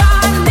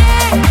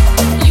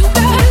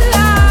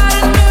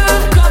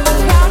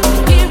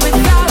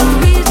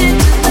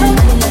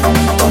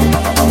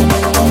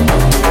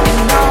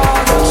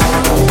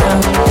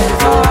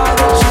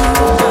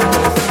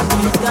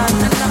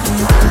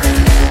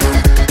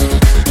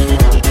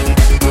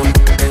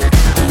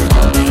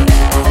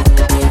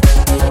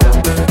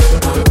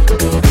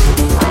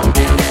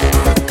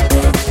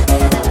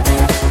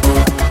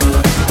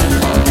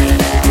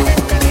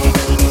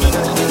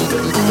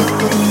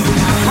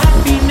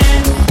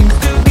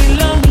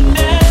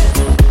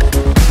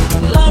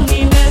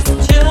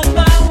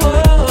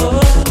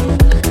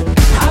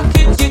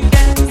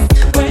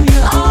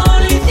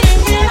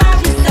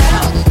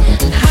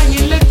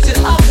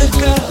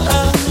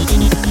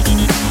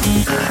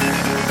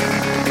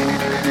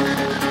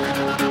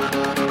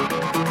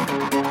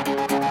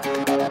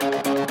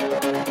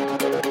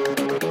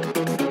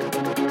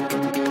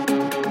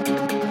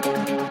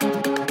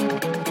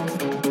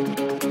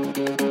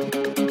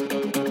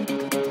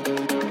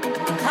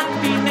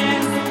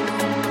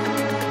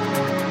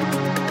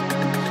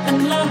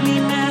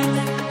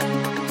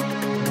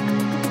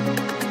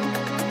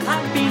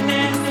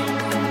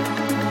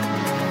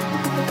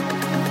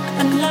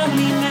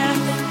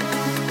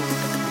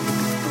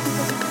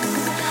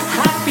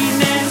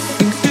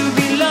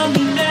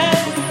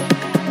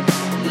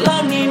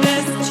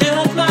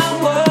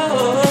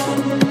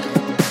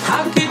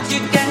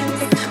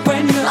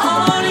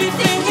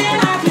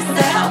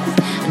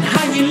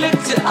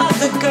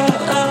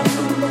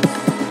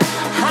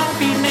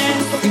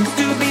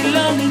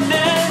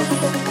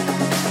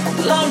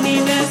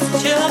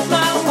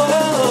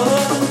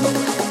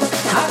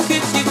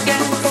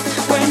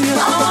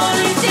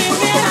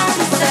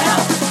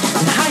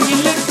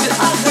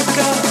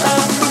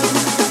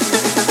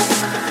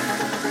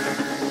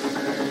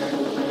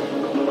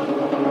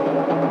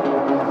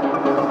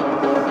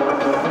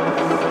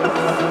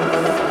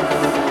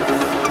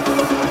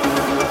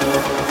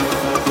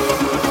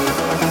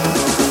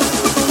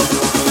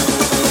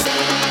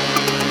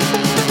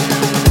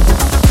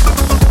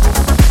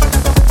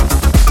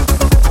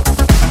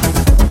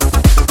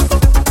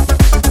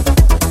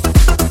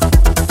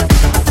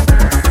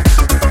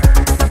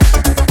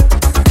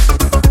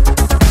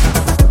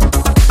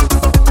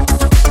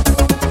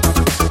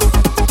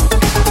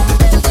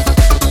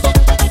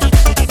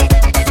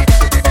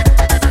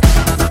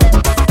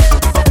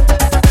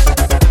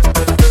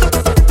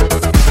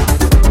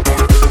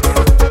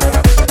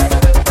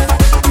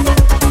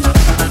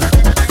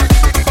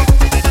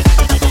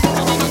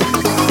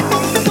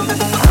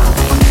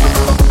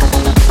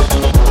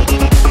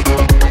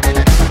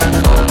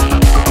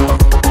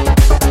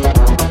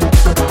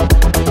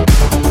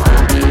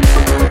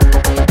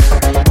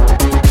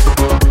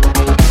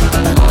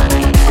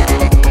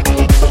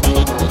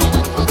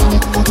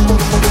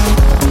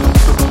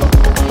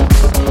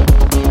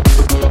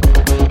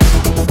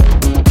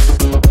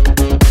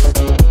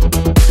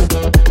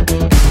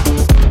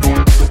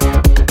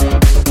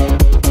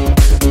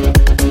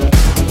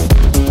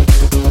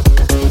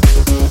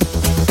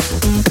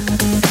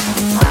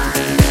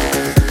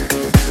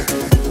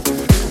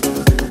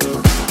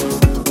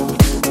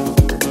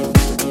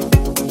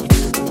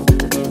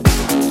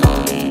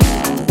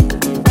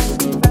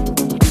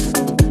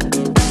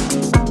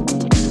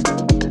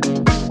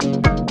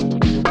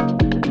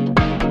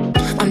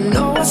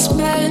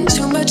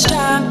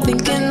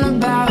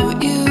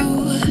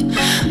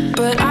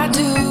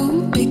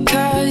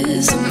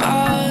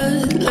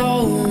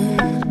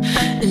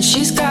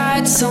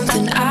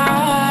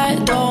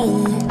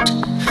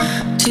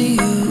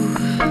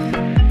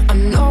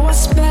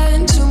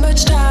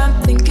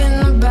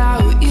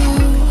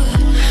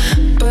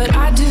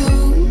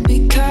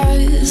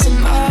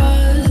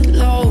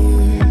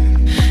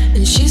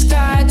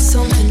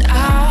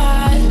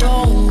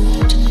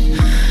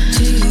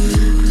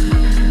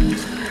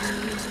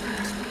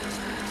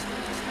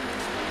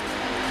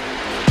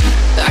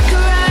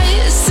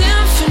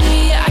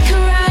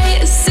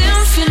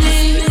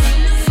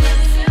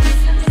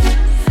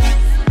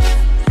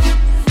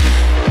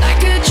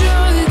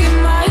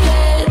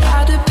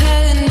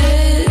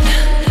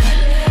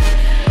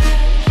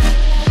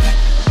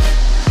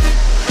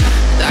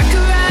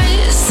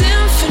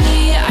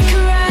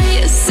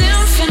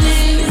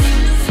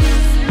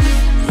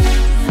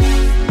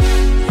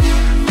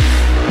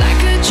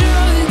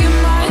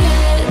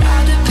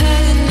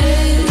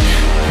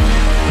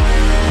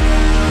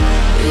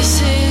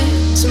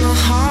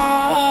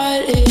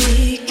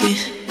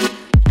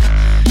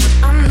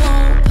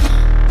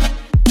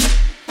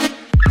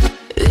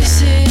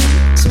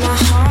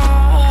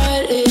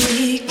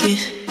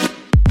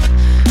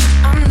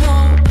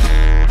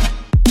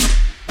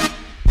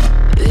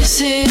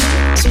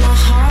 is my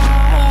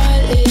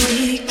heart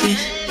aching.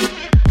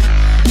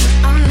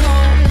 I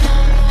know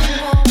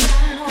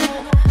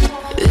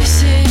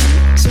this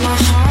is my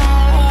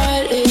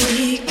heart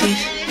aching.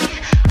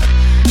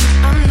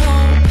 I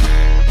know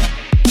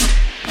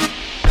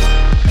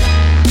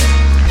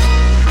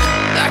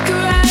I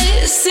could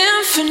write a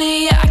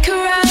symphony. I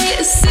could write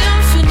a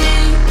symphony.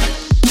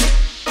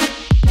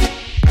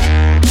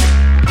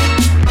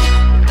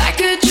 Like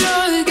a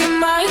drug in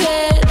my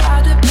head,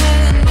 I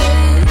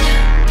depended.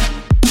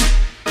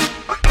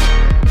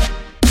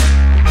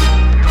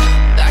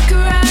 I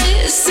could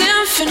write a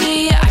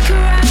symphony. I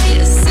could write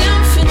a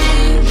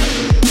symphony.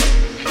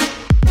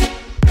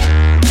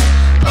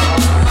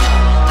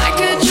 Like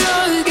a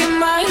drug in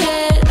my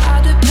head, I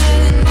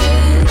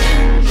depended.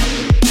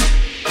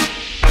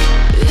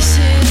 This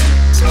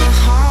is my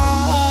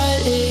heart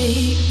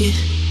aching.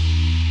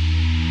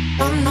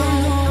 I know.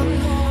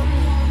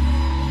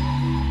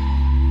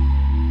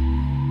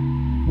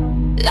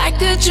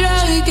 Like a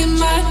drug in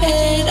my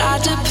head, I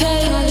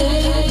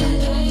depended.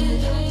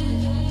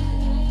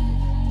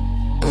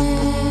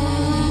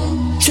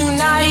 Too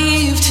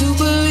naive to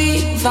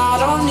believe I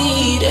don't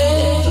need it.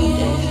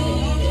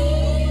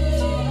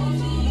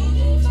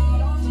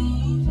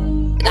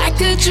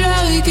 Like a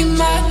drug in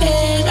my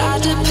head, I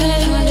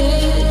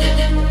depended.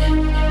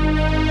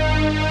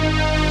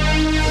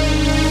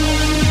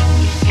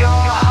 Your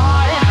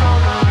heart is on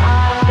the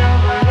mind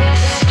of a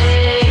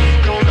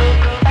mistake. Don't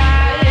look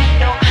back,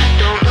 no,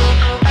 don't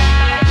look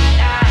back.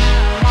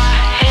 My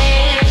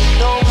head,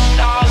 no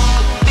dog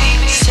could be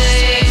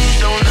safe.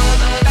 Don't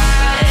look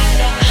back,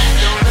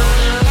 don't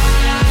look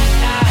back.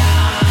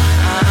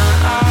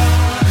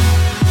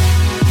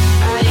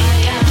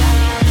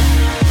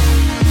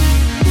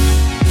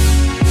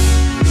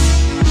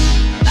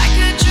 Like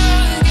a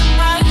drug in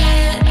my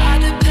head, I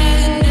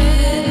depended.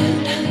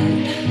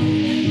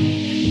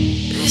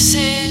 This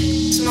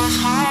is my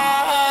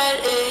heart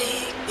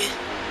aching.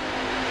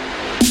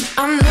 I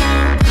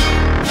know.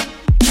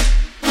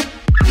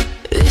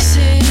 This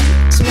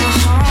is my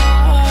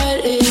heart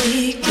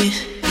aching.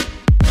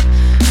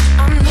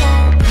 I know.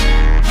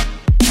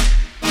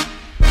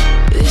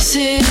 This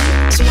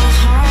is my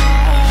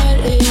heart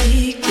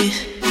aching.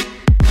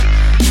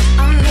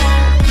 I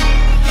know.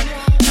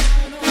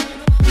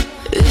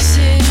 This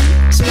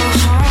is my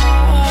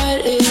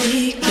heart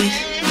aching.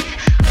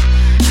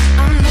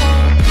 I know.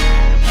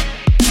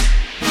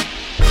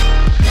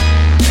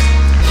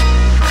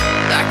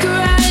 I could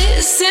write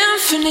a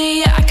symphony.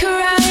 I could